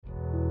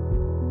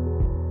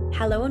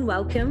Hello and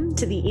welcome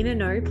to the Inner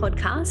Know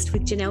podcast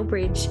with Janelle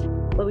Bridge,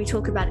 where we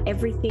talk about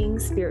everything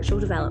spiritual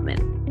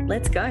development.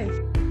 Let's go.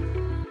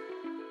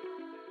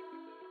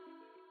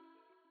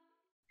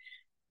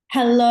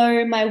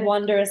 Hello, my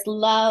wondrous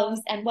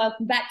loves, and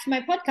welcome back to my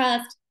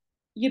podcast.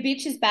 Your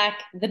bitch is back.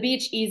 The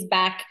bitch is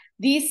back.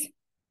 This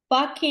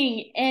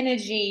fucking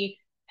energy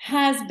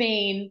has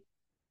been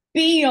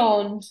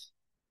beyond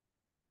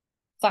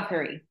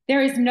fuckery.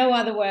 There is no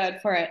other word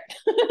for it.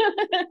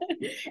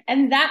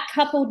 And that,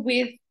 coupled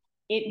with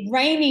it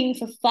raining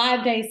for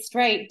 5 days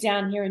straight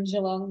down here in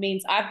Geelong,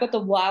 means I've got the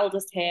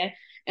wildest hair,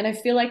 and I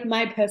feel like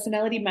my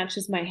personality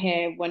matches my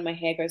hair when my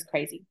hair goes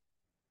crazy.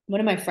 One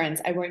of my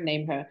friends, I won't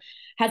name her,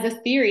 has a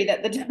theory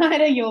that the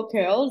tighter your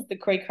curls, the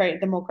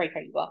more cray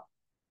you are.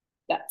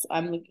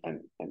 I'm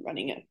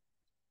running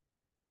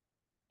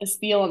a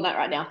spiel on that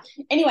right now.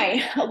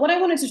 Anyway, what I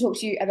wanted to talk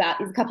to you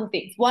about is a couple of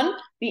things. One,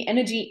 the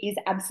energy is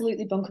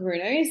absolutely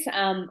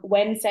bonkeroos.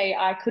 Wednesday,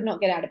 I could not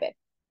get out of bed.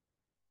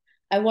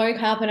 I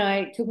woke up and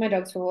I took my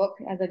dogs for a walk,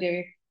 as I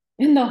do.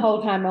 And the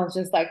whole time I was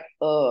just like,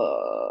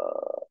 oh.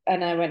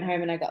 And I went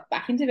home and I got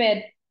back into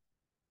bed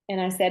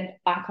and I said,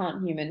 I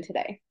can't human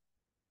today.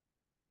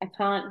 I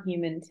can't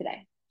human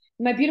today.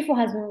 My beautiful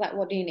husband was like,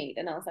 what do you need?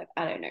 And I was like,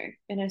 I don't know.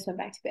 And I just went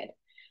back to bed.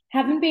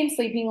 Haven't been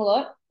sleeping a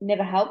lot.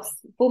 Never helps.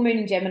 Full moon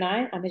in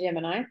Gemini. I'm a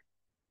Gemini.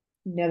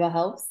 Never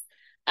helps.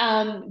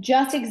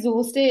 Just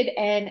exhausted,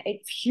 and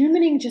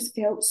humaning just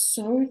felt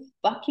so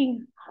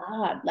fucking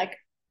hard. Like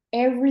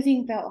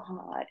everything felt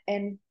hard.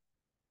 And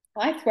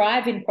I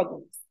thrive in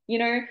problems. You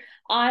know,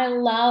 I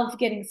love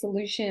getting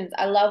solutions.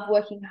 I love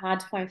working hard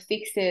to find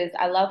fixes.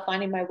 I love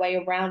finding my way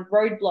around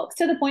roadblocks,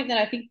 to the point that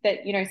I think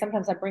that, you know,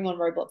 sometimes I bring on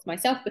roadblocks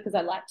myself because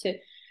I like to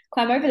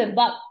climb over them.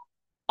 But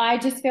I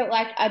just felt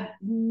like I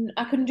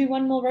couldn't do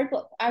one more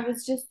roadblock. I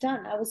was just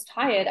done. I was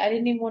tired. I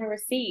didn't even want to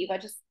receive.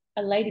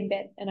 I laid in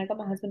bed and I got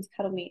my husband to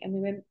cuddle me and we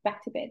went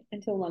back to bed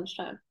until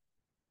lunchtime.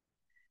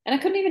 And I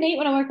couldn't even eat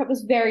when I woke up. It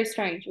was very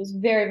strange. It was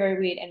very, very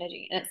weird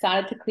energy. And it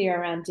started to clear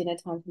around dinner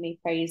time for me,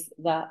 praise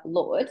the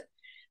Lord.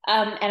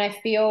 And I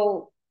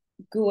feel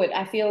good.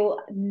 I feel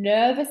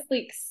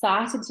nervously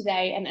excited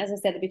today. And as I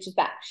said, the bitch is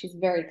back. She's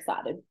very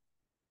excited.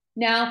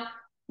 Now,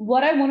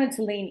 what I wanted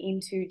to lean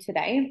into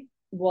today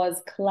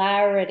was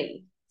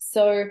clarity.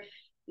 So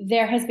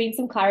there has been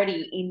some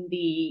clarity in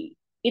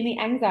the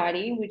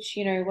anxiety, which,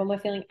 you know, when we're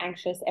feeling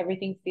anxious,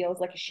 everything feels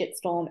like a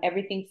shitstorm.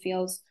 Everything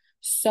feels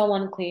so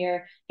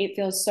unclear. It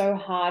feels so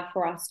hard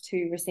for us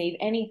to receive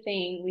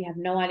anything. We have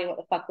no idea what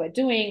the fuck we're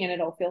doing, and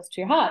it all feels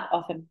too hard.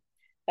 Often,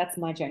 that's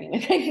my journey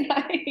with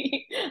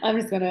anxiety. I'm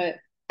just gonna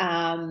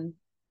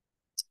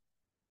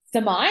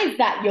surmise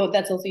that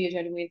that's also your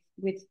journey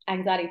with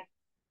anxiety.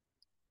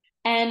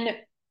 And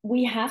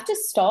we have to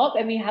stop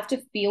and we have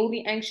to feel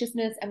the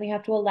anxiousness and we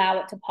have to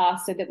allow it to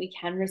pass so that we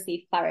can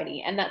receive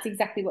clarity. And that's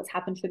exactly what's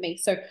happened for me.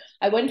 So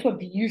I went to a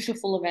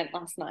beautiful event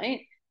last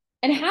night.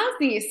 And how's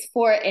this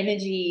for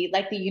energy,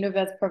 like the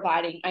universe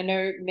providing? I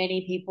know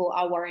many people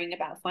are worrying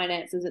about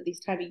finances at this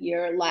time of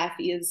year. Life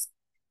is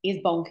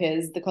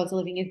bonkers. The cost of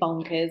living is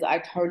bonkers. I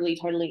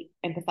totally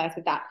empathize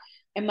with that.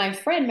 And my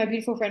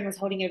beautiful friend, was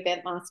holding an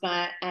event last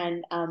night,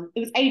 and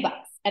it was $80.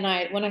 And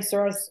as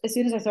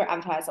soon as I saw it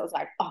advertised, I was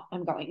like, oh,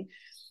 I'm going.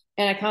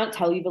 And I can't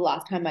tell you the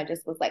last time I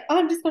just was like, oh,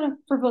 I'm just going to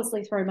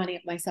frivolously throw money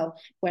at myself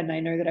when I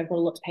know that I've got a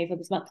lot to pay for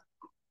this month.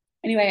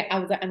 Anyway, I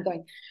was like, I'm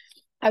going.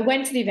 I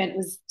went to the event. It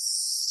was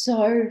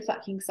so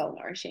fucking soul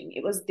nourishing.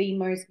 It was the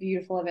most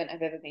beautiful event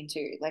I've ever been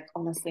to. Like,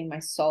 honestly, my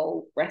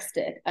soul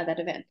rested at that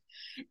event.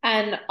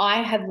 And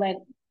I had lent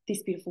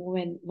this beautiful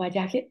woman my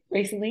jacket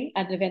recently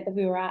at an event that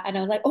we were at. And I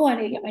was like, oh, I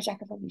need to get my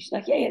jacket from you. She's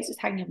like, yeah, it's just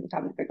hanging on the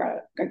cabinet. Go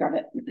grab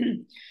it.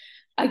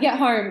 I get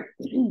home.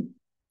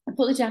 I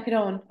put the jacket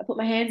on. I put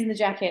my hands in the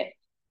jacket.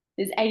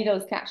 There's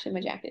 $80 cash in my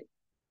jacket.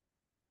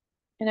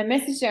 And I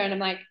messaged her and I'm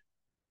like,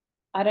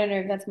 I don't know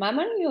if that's my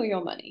money or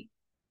your money,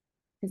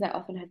 because I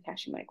often have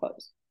cash in my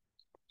clothes.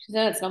 She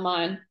said, no, it's not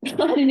mine. I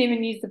didn't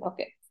even use the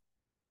pockets.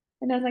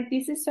 And I was like,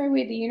 this is so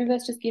weird. The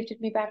universe just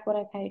gifted me back what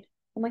I paid.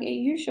 I'm like, are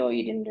you sure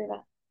you didn't do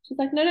that? She's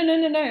like, no,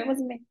 it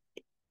wasn't me.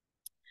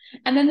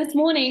 And then this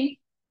morning,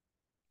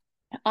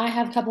 I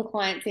have a couple of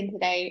clients in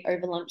today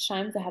over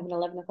lunchtime. So I have an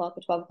 11 o'clock,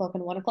 a 12 o'clock,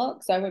 and 1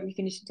 o'clock. So I won't be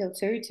finished until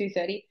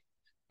 2:30.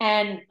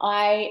 And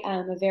I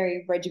am a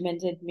very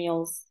regimented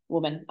meals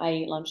woman. I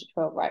eat lunch at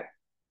 12, right?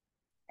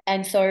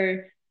 And so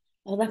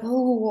I was like,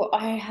 oh,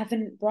 I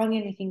haven't brought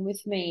anything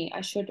with me.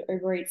 I should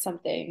Uber eat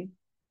something.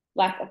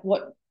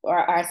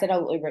 Or I said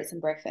I'll Uber eat some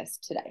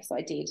breakfast today. So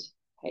I did.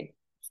 I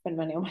spend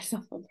money on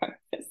myself on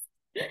breakfast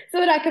so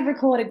that I could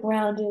record a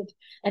grounded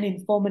and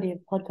informative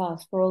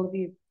podcast for all of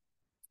you.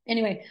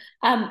 Anyway,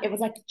 it was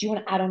like, do you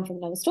want to add on from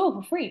another store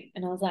for free?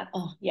 And I was like,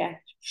 oh yeah,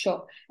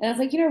 sure. And I was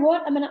like, you know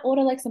what? I'm gonna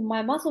order like some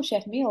My Muscle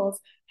Chef meals,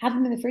 have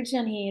them in the fridge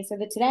down here, so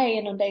that today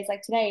and on days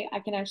like today, I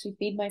can actually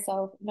feed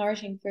myself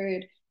nourishing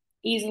food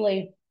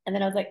easily. And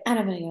then I was like, and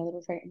I'm gonna get a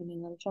little treat, I'm gonna get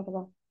a little chocolate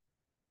bar.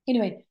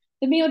 Anyway,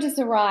 the meal just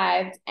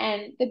arrived,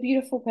 and the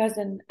beautiful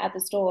person at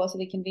the store, so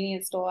the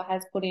convenience store,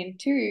 has put in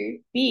 2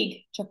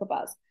 big chocolate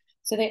bars.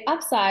 So they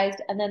upsized,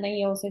 and then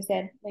he also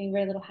said, they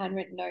read a little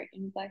handwritten note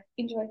and he's like,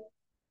 enjoy.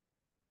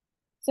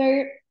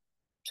 So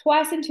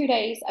twice in 2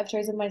 days, I've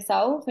chosen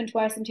myself, and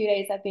twice in 2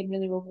 days, I've been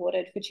really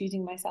rewarded for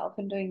choosing myself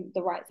and doing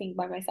the right thing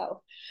by myself,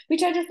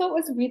 which I just thought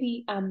was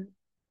really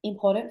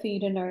important for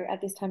you to know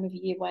at this time of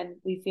year when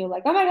we feel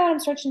like, oh my God, I'm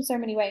stretched in so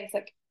many ways.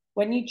 Like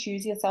when you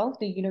choose yourself,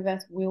 the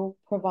universe will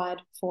provide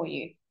for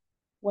you.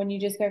 When you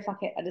just go,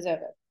 fuck it, I deserve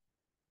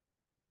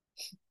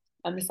it.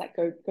 I'm just like,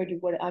 go do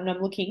what I'm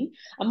looking.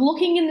 I'm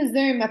looking in the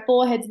Zoom, my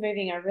forehead's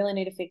moving. I really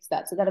need to fix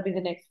that. So that'll be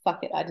the next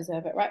fuck it, I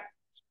deserve it, right?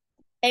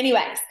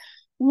 Anyways,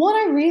 what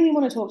I really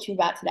want to talk to you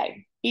about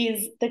today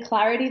is the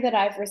clarity that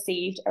I've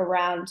received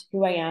around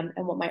who I am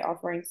and what my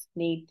offerings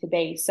need to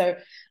be. So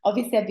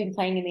obviously I've been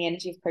playing in the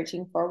energy of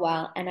coaching for a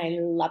while and I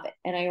love it.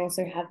 And I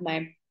also have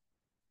my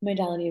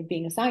modality of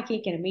being a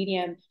psychic and a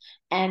medium.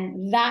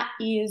 And that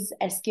is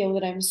a skill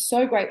that I'm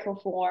so grateful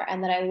for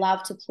and that I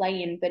love to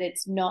play in, but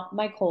it's not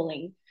my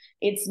calling.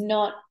 It's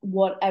not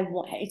what I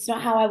want. It's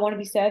not how I want to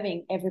be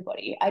serving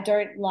everybody. I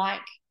don't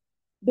like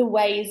the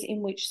ways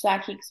in which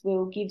psychics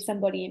will give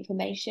somebody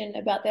information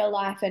about their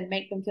life and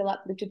make them feel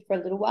uplifted for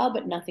a little while,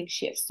 but nothing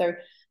shifts. So,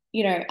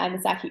 I'm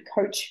a psychic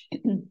coach.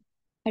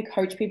 I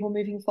coach people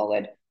moving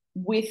forward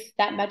with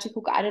that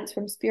magical guidance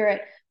from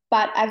spirit.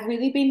 But I've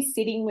really been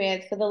sitting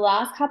with, for the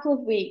last couple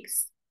of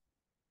weeks,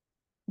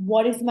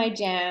 what is my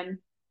jam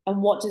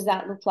and what does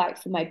that look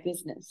like for my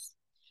business?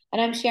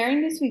 And I'm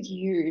sharing this with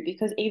you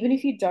because even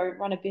if you don't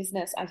run a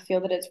business, I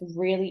feel that it's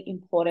really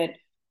important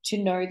to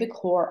know the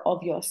core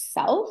of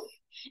yourself.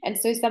 And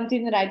so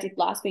something that I did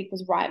last week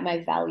was write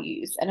my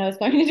values. And I was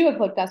going to do a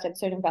podcast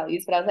episode on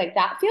values, but I was like,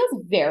 that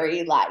feels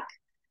very like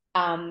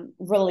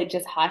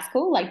religious high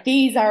school. Like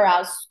these are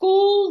our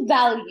school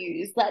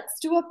values. Let's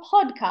do a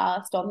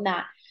podcast on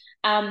that.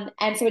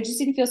 And so it just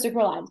didn't feel super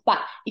aligned. But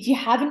if you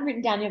haven't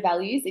written down your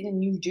values,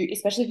 and you do,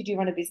 especially if you do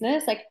run a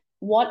business, like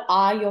what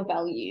are your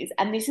values?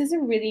 And this is a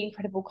really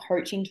incredible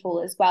coaching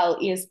tool as well,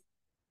 is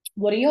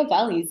what are your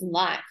values in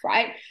life,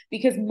 right?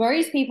 Because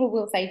most people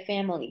will say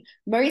family,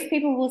 most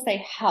people will say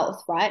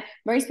health, right?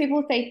 Most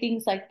people will say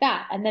things like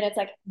that. And then it's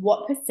like,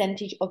 what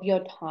percentage of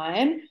your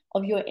time,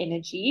 of your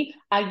energy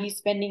are you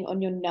spending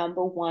on your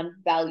number one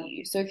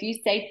value? So if you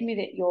say to me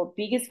that your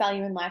biggest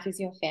value in life is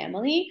your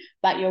family,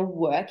 but you're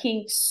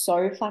working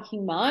so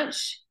fucking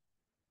much,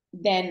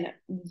 then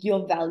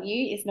your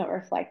value is not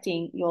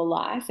reflecting your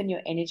life and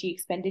your energy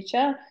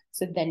expenditure.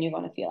 So then you're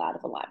going to feel out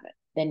of alignment.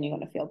 Then you're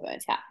going to feel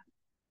burnt out.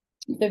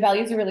 The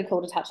values are really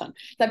cool to touch on.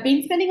 So I've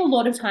been spending a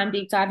lot of time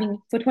deep diving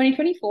for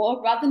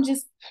 2024 rather than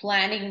just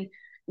planning,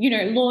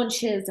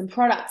 launches and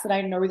products that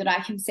I know that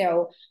I can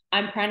sell.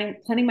 I'm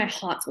planning my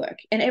heart's work,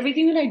 and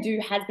everything that I do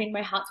has been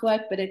my heart's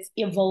work, but it's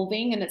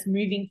evolving and it's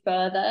moving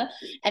further.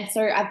 And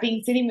so I've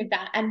been sitting with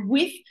that, and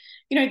with,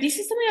 this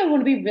is something I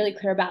want to be really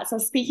clear about. So I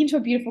was speaking to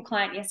a beautiful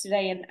client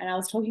yesterday, and I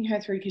was talking her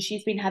through because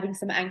she's been having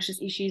some anxious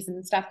issues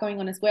and stuff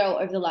going on as well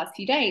over the last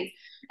few days.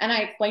 And I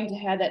explained to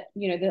her that,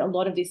 that a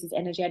lot of this is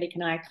energetic,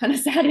 and I kind of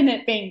sat in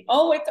it being,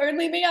 oh, it's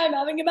only me, I'm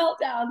having a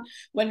meltdown,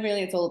 when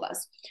really it's all of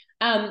us.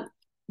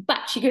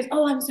 But she goes,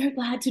 oh, I'm so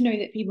glad to know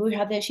that people who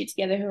have their shit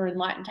together, who are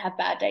enlightened, have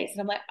bad days.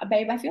 And I'm like,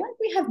 babe, I feel like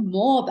we have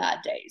more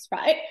bad days,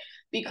 right?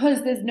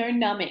 Because there's no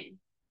numbing.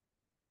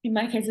 In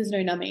my case, there's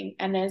no numbing.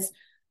 And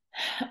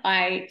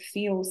I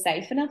feel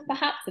safe enough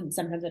perhaps, and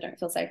sometimes I don't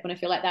feel safe when I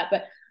feel like that,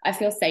 but I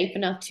feel safe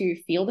enough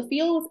to feel the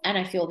feels. And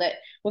I feel that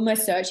when we're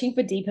searching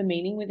for deeper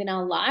meaning within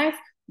our life,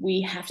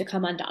 we have to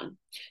come undone.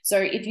 So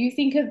if you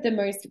think of the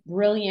most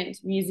brilliant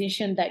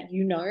musician that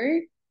you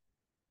know,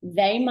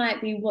 they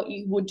might be what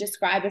you would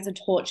describe as a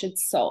tortured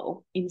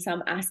soul in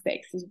some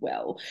aspects as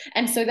well.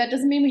 And so that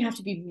doesn't mean we have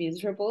to be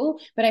miserable,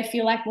 but I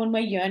feel like when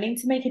we're yearning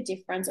to make a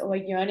difference, or we're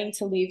yearning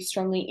to live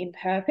strongly in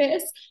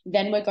purpose,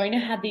 then we're going to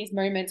have these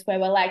moments where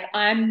we're like,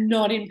 I'm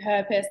not in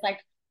purpose. Like,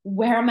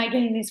 where am I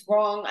getting this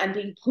wrong? I'm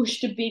being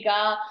pushed to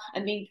bigger.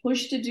 I'm being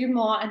pushed to do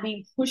more. I'm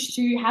being pushed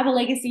to have a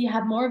legacy,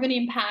 have more of an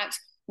impact,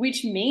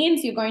 which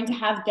means you're going to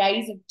have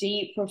days of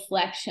deep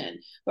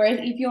reflection. Whereas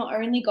if your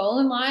only goal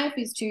in life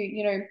is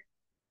to,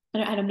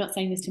 and I'm not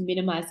saying this to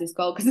minimize this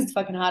goal because it's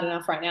fucking hard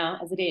enough right now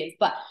as it is,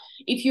 but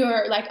if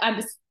you're like, I'm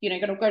just, going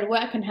to go to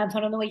work and have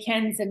fun on the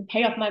weekends and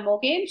pay off my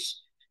mortgage,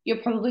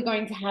 you're probably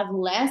going to have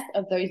less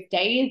of those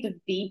days of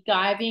deep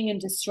diving and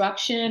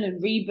destruction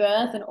and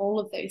rebirth and all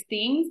of those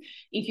things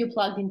if you're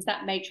plugged into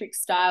that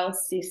matrix style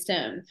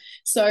system.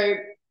 So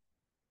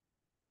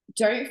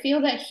don't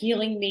feel that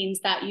healing means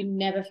that you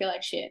never feel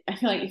like shit. I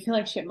feel like you feel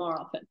like shit more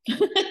often.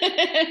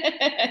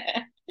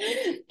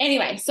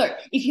 Anyway, so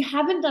if you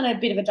haven't done a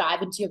bit of a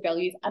dive into your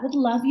values, I would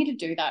love you to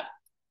do that.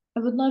 I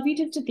would love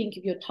you to think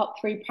of your top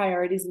 3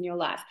 priorities in your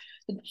life,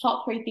 the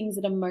top 3 things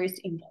that are most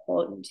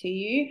important to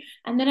you.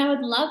 And then I would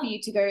love you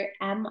to go,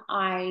 am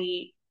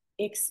I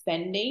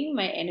expending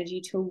my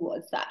energy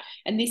towards that?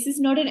 And this is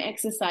not an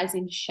exercise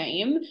in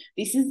shame.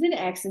 This is an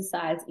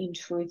exercise in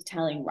truth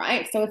telling,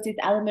 right? So it's this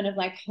element of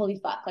like, holy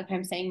fuck, like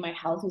I'm saying my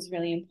health is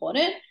really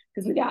important,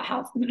 because without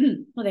health,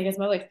 well, there goes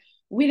my voice.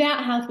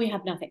 Without health, we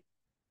have nothing.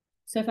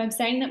 So if I'm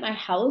saying that my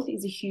health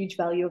is a huge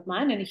value of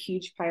mine and a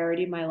huge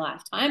priority in my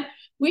lifetime,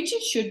 which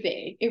it should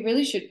be, it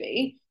really should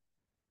be,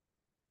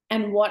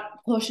 and what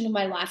portion of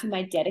my life am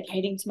I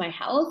dedicating to my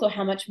health, or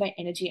how much of my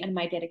energy am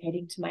I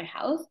dedicating to my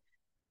health,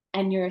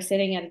 and you're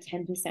sitting at a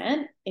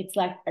 10%, it's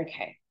like,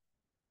 okay,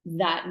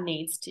 that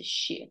needs to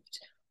shift.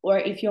 Or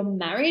if your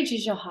marriage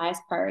is your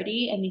highest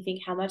priority and you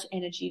think, how much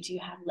energy do you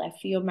have left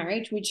for your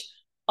marriage? Which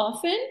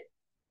often,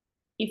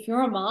 if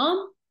you're a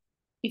mom,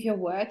 if you're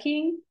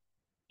working,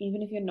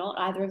 even if you're not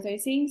either of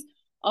those things,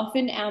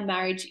 often our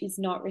marriage is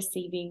not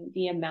receiving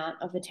the amount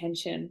of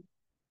attention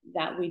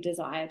that we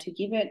desire to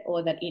give it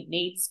or that it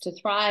needs to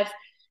thrive.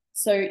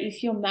 So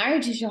if your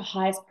marriage is your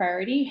highest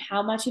priority,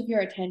 how much of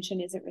your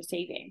attention is it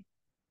receiving?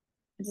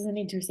 It doesn't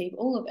need to receive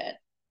all of it,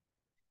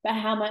 but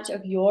how much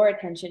of your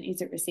attention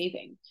is it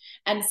receiving?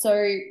 And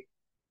so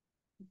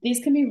this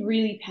can be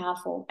really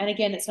powerful. And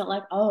again, it's not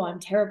like, oh, I'm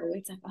terrible.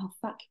 It's like, oh,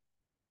 fuck.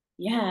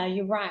 Yeah,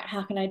 you're right.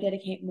 How can I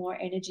dedicate more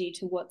energy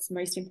to what's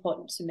most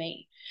important to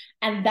me?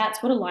 And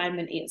that's what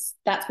alignment is.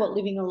 That's what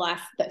living a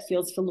life that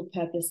feels full of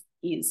purpose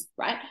is,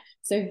 right?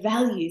 So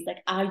values,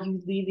 like, are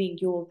you living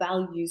your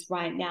values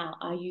right now?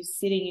 Are you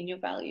sitting in your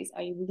values?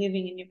 Are you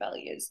living in your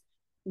values?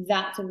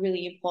 That's a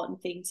really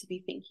important thing to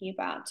be thinking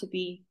about, to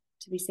be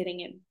sitting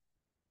in.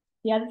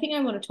 The other thing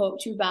I want to talk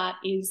to you about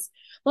is,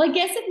 well, I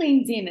guess it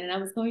leans in, and I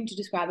was going to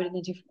describe it in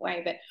a different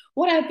way, but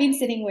what I've been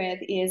sitting with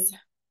is,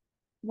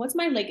 what's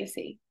my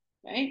legacy,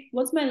 right?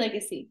 What's my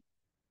legacy?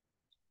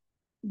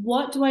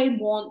 What do I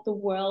want the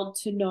world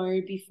to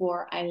know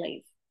before I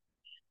leave?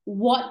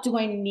 What do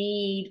I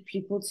need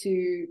people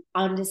to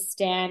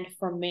understand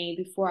from me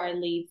before I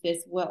leave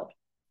this world?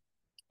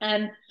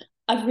 And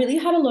I've really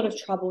had a lot of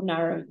trouble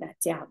narrowing that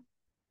down.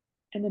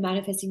 I'm a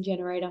manifesting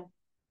generator.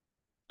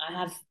 I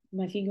have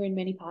my finger in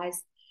many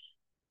pies.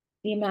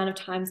 The amount of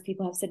times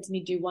people have said to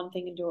me, do one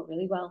thing and do it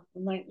really well.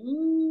 I'm like,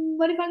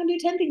 what if I can do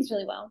 10 things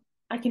really well?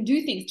 I can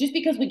do things. Just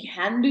because we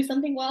can do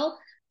something well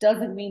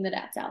doesn't mean that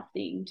that's our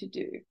thing to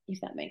do, if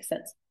that makes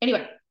sense.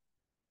 Anyway,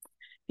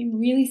 I'm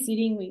really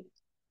sitting with,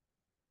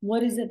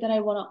 what is it that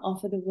I want to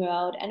offer the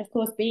world? And of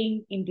course,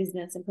 being in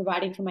business and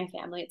providing for my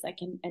family, it's like,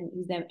 can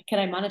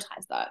I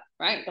monetize that,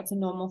 right? That's a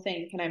normal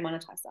thing. Can I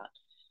monetize that?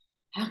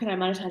 How can I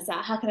monetize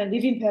that? How can I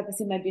live in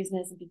purpose in my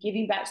business and be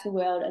giving back to the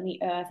world and the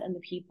earth and the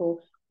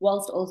people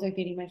whilst also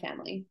feeding my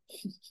family?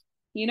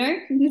 You know,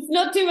 it's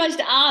not too much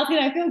to ask, and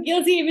I feel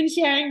guilty even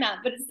sharing that,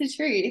 but it's the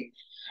truth.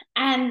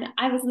 And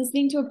I was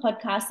listening to a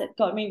podcast that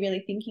got me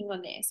really thinking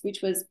on this, which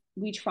was,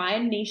 we try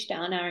and niche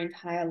down our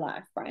entire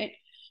life, right?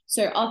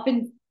 So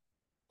often,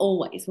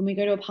 always, when we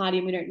go to a party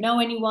and we don't know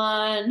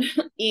anyone,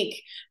 ick,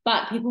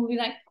 but people will be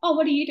like, oh,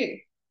 what do you do?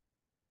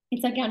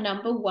 It's like our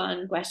number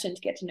one question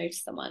to get to know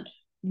someone.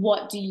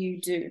 What do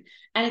you do?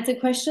 And it's a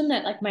question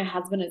that, like, my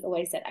husband has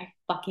always said, I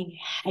fucking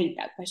hate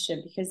that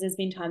question, because there's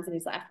been times in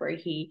his life where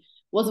he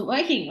wasn't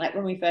working. Like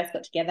when we first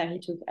got together, he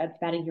took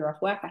about a year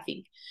off work, I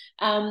think.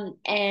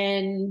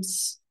 And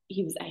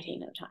he was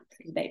 18 at the time,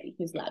 he was a baby,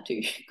 he was allowed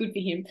to, good for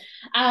him.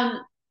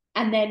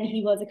 And then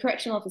he was a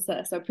correctional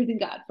officer, so a prison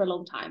guard for a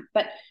long time.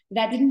 But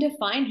that didn't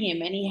define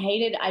him, and he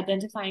hated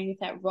identifying with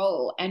that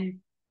role. And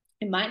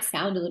it might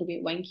sound a little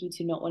bit wanky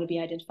to not want to be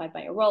identified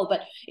by a role,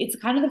 but it's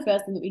kind of the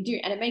first thing that we do.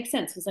 And it makes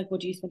sense. It's like,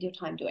 what do you spend your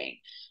time doing?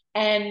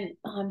 And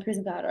I'm a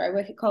prison guard, or I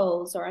work at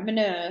Coles, or I'm a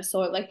nurse,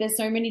 or like, there's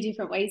so many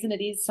different ways. And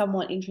it is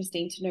somewhat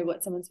interesting to know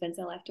what someone spends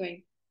their life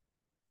doing.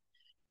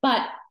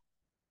 But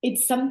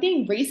it's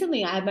something,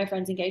 recently I had my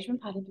friend's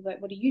engagement party, people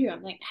like, what do you do?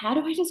 I'm like, how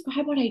do I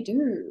describe what I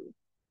do?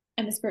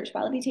 I'm a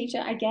spirituality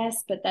teacher, I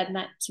guess, but then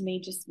that to me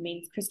just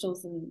means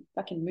crystals and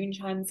fucking moon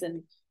chimes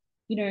and,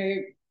 you know,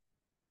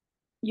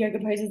 yoga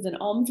poses and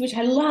oms, which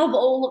I love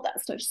all of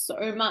that stuff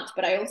so much,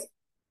 but I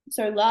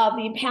also love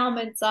the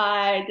empowerment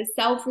side, the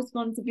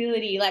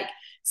self-responsibility. Like,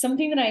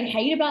 something that I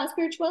hate about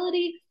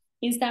spirituality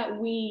is that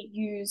we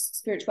use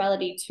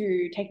spirituality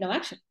to take no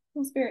action.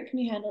 Oh, spirit, can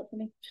you handle it for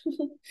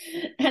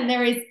me? And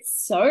there is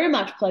so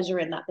much pleasure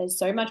in that. There's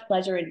so much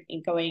pleasure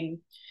in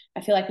going,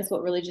 I feel like that's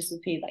what religious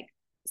would be like.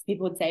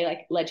 People would say,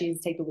 like, let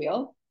Jesus take the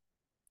wheel.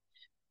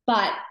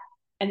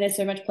 And there's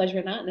so much pleasure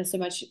in that, and there's so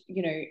much,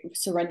 you know,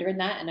 surrender in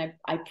that. And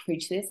I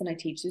preach this and I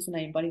teach this and I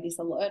embody this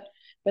a lot.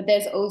 But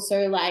there's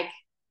also like,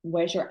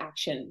 where's your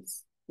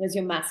actions? Where's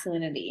your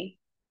masculinity?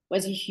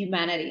 Where's your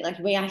humanity? Like,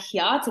 we are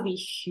here to be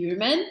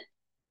human.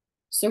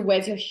 So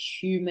where's your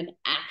human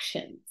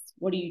actions?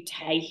 What are you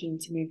taking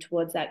to move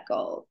towards that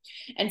goal?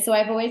 And so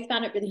I've always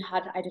found it really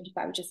hard to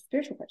identify with just a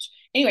spiritual coach.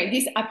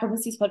 Anyway, I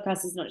promise this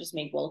podcast is not just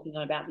me walking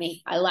on about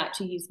me. I like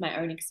to use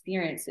my own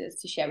experiences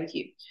to share with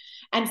you.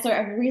 And so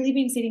I've really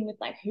been sitting with,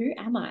 like, who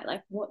am I?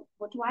 Like, what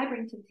do I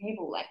bring to the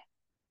table? Like,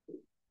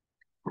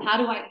 how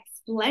do I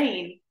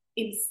explain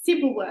in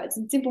simple words,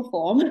 in simple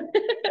form,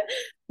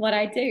 what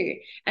I do?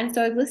 And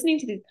so I was listening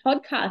to this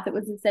podcast that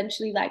was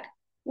essentially like,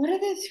 what are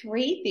the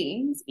 3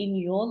 things in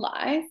your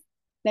life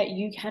that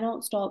you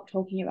cannot stop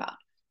talking about?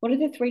 What are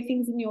the 3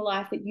 things in your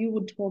life that you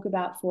would talk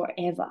about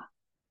forever?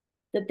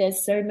 That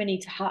there's so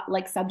many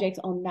like subjects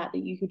on that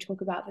you could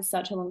talk about for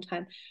such a long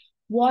time.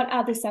 What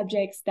are the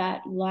subjects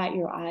that light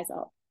your eyes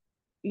up?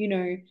 you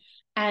know,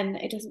 and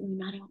it doesn't really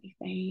matter if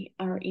they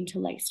are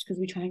interlaced, because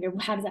we try and go,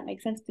 well, how does that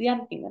make sense for the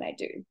other thing that I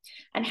do?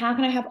 And how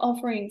can I have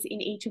offerings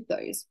in each of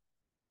those?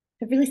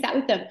 I've really sat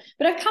with them,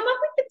 but I've come up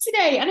with them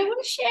today and I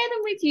want to share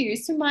them with you.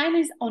 So mine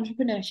is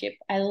entrepreneurship.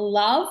 I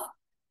love,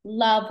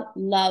 love,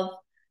 love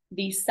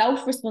the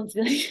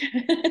self-responsibility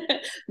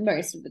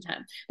most of the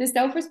time. The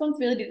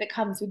self-responsibility that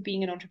comes with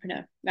being an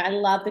entrepreneur. I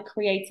love the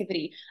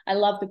creativity. I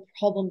love the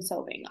problem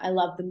solving. I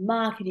love the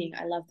marketing.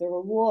 I love the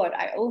reward.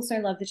 I also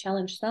love the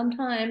challenge.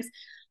 Sometimes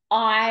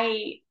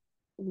I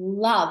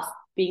love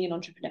being an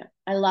entrepreneur.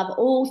 I love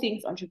all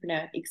things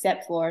entrepreneur,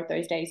 except for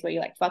those days where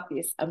you're like, fuck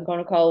this, I'm going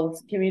to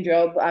Coles, give me a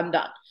job, I'm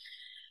done.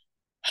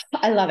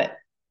 I love it.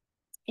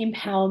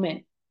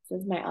 Empowerment.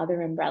 This is my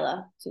other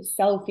umbrella. So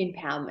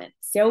self-empowerment,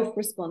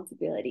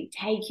 self-responsibility,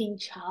 taking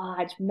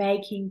charge,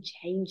 making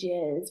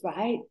changes,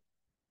 right?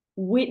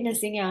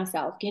 Witnessing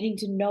ourselves, getting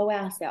to know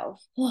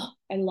ourselves. Oh,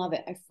 I love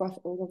it. I froth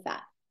all of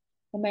that.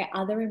 And my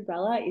other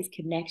umbrella is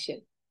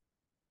connection.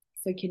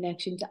 So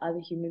connection to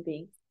other human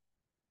beings,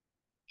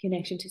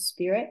 connection to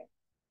spirit,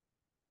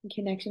 and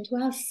connection to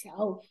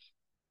ourselves.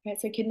 Right?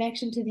 So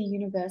connection to the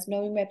universe,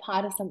 knowing we're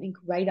part of something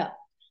greater,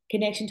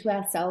 connection to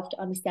ourselves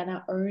to understand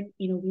our own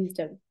inner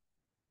wisdom,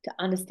 to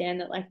understand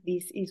that like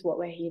this is what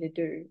we're here to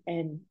do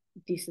and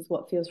this is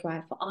what feels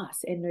right for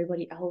us, and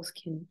nobody else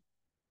can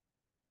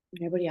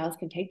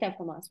take that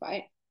from us,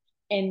 right?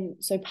 And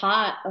so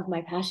part of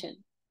my passion,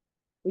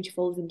 which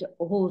falls into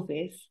all of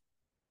this,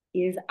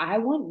 is I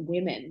want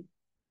women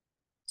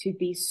to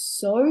be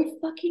so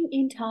fucking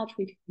in touch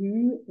with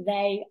who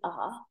they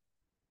are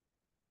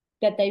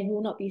that they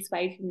will not be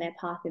swayed from their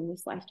path in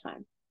this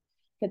lifetime,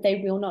 that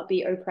they will not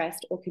be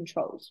oppressed or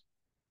controlled,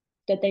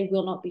 that they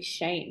will not be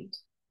shamed.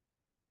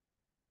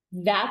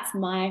 That's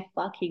my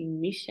fucking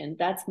mission.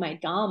 That's my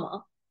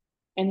dharma.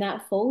 And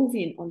that falls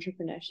in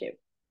entrepreneurship.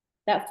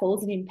 That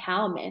falls in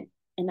empowerment,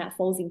 and that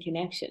falls in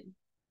connection.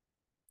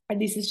 And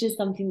this is just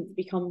something that's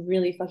become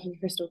really fucking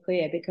crystal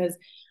clear because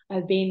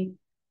I've been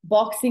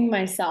boxing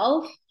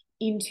myself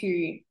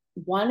into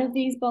one of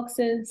these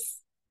boxes,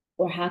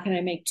 or how can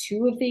I make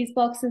two of these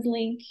boxes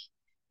link?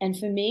 And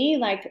for me,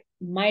 like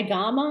my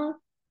dharma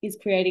is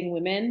creating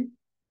women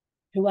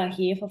who are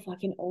here for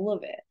fucking all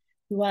of it,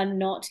 who are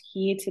not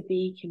here to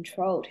be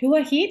controlled, who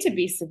are here to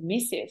be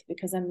submissive,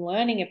 because I'm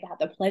learning about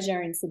the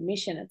pleasure in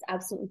submission. It's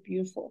absolutely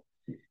beautiful,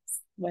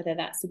 whether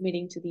that's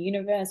submitting to the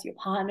universe, your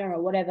partner,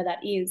 or whatever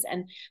that is.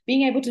 And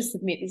being able to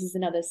submit, this is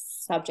another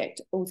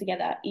subject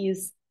altogether,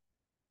 is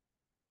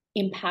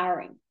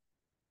empowering.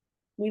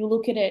 We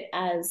look at it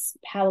as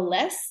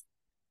powerless,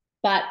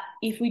 but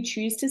if we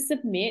choose to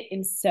submit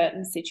in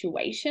certain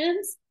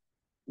situations,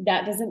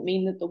 that doesn't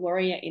mean that the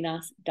warrior in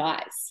us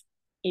dies.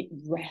 It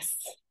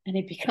rests and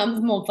it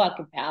becomes more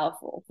fucking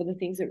powerful for the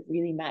things that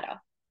really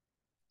matter.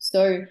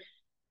 So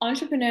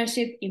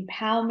entrepreneurship,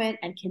 empowerment,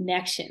 and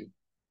connection,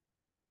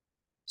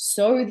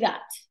 so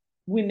that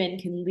women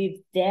can live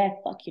their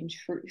fucking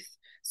truth,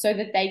 so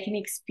that they can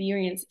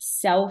experience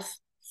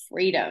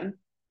self-freedom,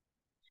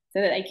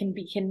 so that they can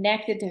be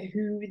connected to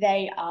who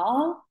they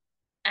are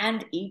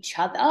and each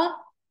other,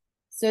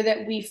 so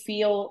that we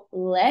feel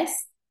less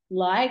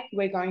like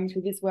we're going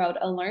through this world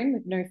alone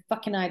with no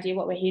fucking idea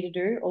what we're here to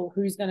do or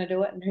who's going to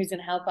do it and who's going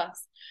to help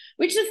us,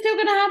 which is still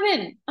going to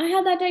happen. I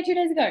had that day 2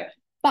 days ago.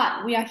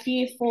 But we are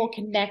here for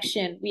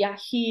connection. We are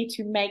here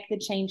to make the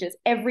changes.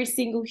 Every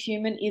single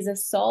human is a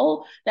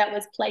soul that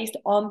was placed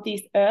on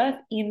this earth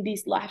in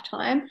this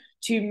lifetime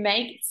to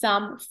make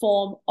some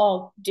form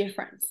of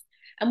difference.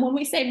 And when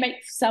we say make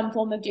some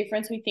form of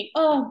difference, we think,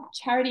 oh,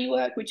 charity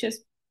work, which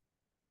is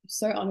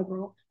so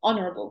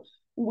honorable.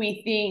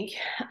 We think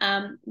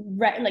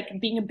like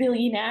being a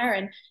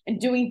billionaire and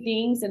doing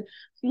things and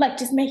like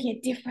just making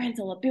a difference,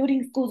 or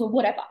building schools or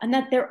whatever, and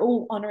that they're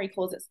all honorary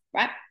causes,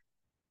 right?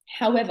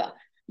 However,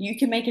 you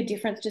can make a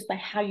difference just by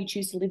how you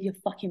choose to live your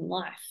fucking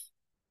life.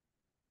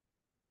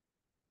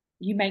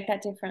 You make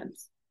that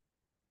difference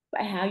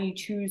by how you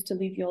choose to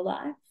live your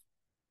life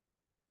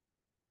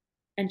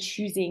and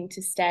choosing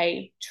to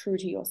stay true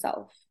to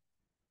yourself.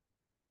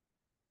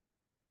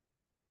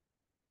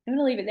 I'm going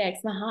to leave it there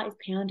because my heart is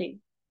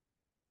pounding.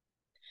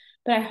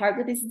 But I hope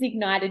that this has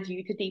ignited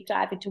you to deep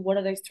dive into what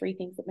are those 3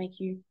 things that make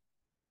you.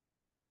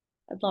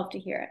 I'd love to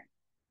hear it.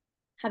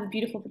 Have a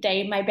beautiful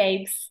day, my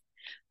babes.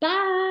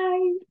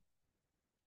 Bye.